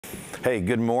Hey,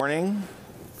 good morning.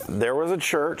 There was a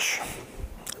church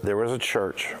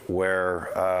where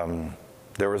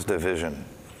there was division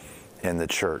in the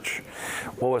church.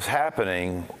 What was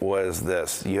happening was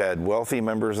this: you had wealthy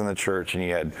members in the church, and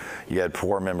you had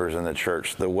poor members in the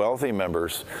church. The wealthy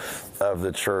members of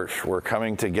the church were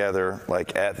coming together,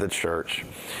 like at the church,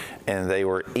 and they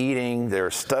were eating, they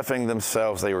were stuffing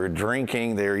themselves, they were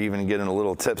drinking, they were even getting a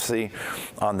little tipsy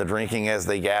on the drinking as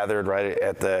they gathered right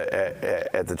at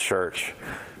the church.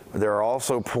 There are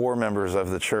also poor members of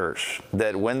the church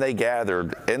that when they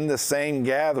gathered in the same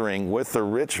gathering with the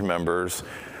rich members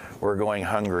were going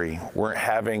hungry, weren't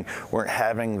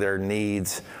having their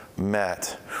needs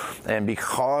met. And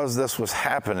because this was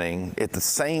happening at the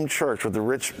same church with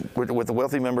the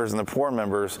wealthy members and the poor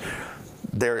members,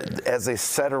 there, as they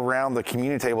sat around the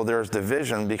communion table, there was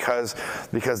division because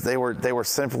they were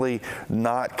simply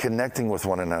not connecting with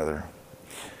one another.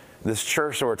 This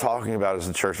church that we're talking about is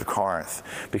the Church of Corinth,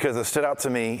 because it stood out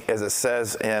to me, as it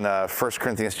says in 1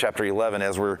 Corinthians chapter 11,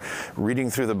 as we're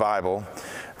reading through the Bible,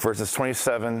 verses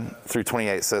 27 through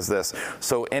 28 says this: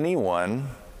 "So anyone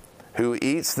who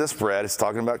eats this bread," it's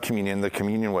talking about communion, the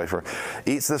communion wafer,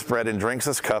 "eats this bread and drinks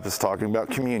this cup," it's talking about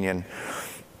communion,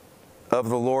 "of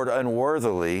the Lord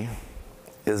unworthily,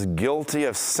 is guilty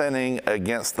of sinning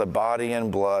against the body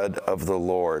and blood of the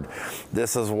Lord.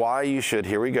 This is why you should,"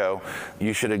 here we go,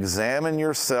 "you should examine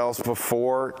yourselves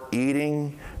before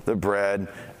eating the bread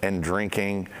and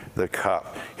drinking the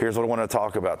cup." Here's what I want to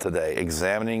talk about today: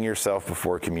 examining yourself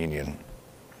before communion.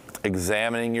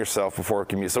 Examining yourself before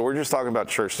communion. So we're just talking about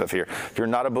church stuff here. If you're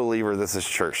not a believer, this is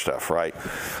church stuff, right?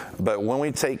 But when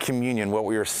we take communion, what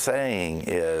we are saying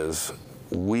is,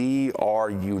 we are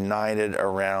united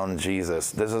around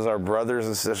Jesus. This is our brothers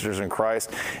and sisters in Christ,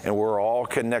 and we're all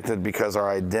connected because our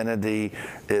identity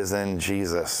is in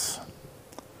Jesus.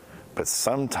 But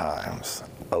sometimes,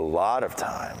 a lot of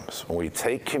times, when we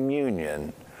take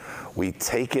communion, we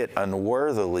take it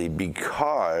unworthily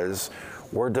because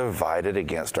we're divided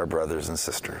against our brothers and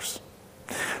sisters.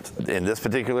 In this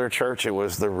particular church, it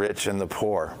was the rich and the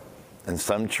poor. In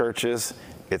some churches,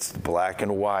 it's black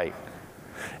and white.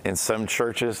 In some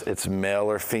churches, it's male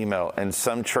or female. In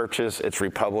some churches, it's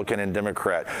Republican and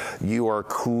Democrat. You are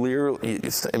clearly,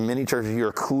 in many churches, you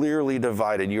are clearly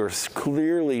divided. You are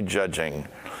clearly judging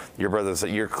your brothers.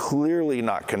 You're clearly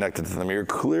not connected to them. You're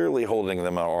clearly holding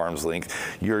them at arm's length.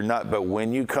 You're not, but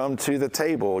when you come to the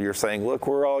table, you're saying, look,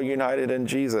 we're all united in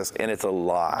Jesus. And it's a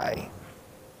lie.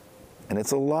 And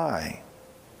it's a lie.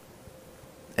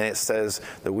 And it says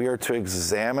that we are to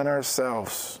examine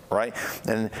ourselves, right?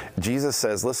 And Jesus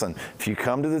says, listen, if you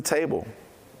come to the table,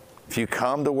 if you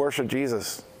come to worship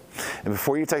Jesus, and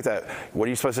before you take that, what are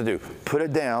you supposed to do? Put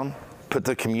it down, put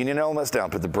the communion elements down,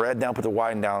 put the bread down, put the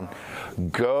wine down.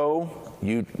 Go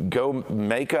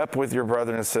make up with your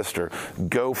brother and sister.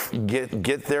 Go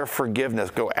get their forgiveness.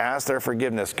 Go ask their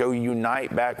forgiveness. Go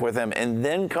unite back with them, and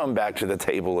then come back to the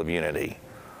table of unity.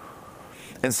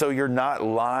 And so you're not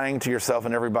lying to yourself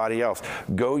and everybody else.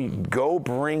 Go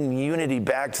bring unity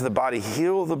back to the body,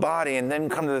 heal the body, and then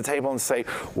come to the table and say,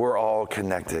 we're all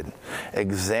connected.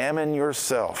 Examine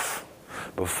yourself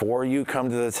before you come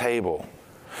to the table.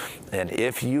 And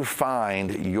if you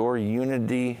find your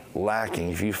unity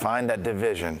lacking, if you find that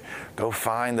division, go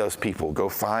find those people, go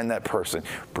find that person,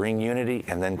 bring unity,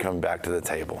 and then come back to the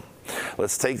table.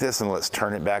 Let's take this and let's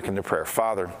turn it back into prayer.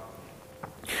 Father,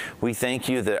 we thank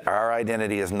you that our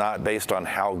identity is not based on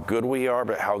how good we are,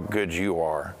 but how good you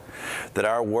are. That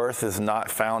our worth is not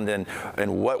found in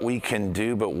what we can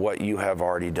do, but what you have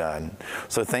already done.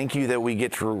 So thank you that we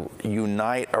get to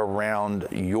unite around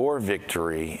your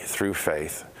victory through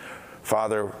faith.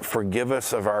 Father, forgive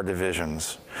us of our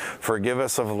divisions. Forgive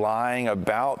us of lying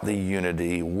about the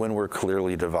unity when we're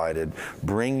clearly divided.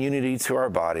 Bring unity to our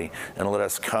body, and let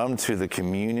us come to the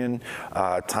communion,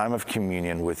 time of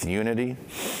communion with unity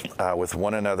with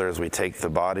one another as we take the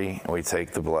body, and we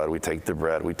take the blood, we take the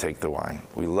bread, we take the wine.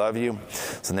 We love you.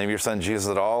 It's in the name of your Son, Jesus,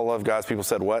 that all love God's people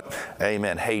said what?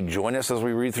 Amen. Hey, join us as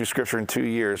we read through Scripture in 2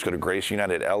 years. Go to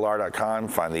graceunitedlr.com,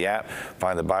 find the app,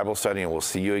 find the Bible study, and we'll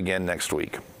see you again next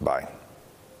week. Bye.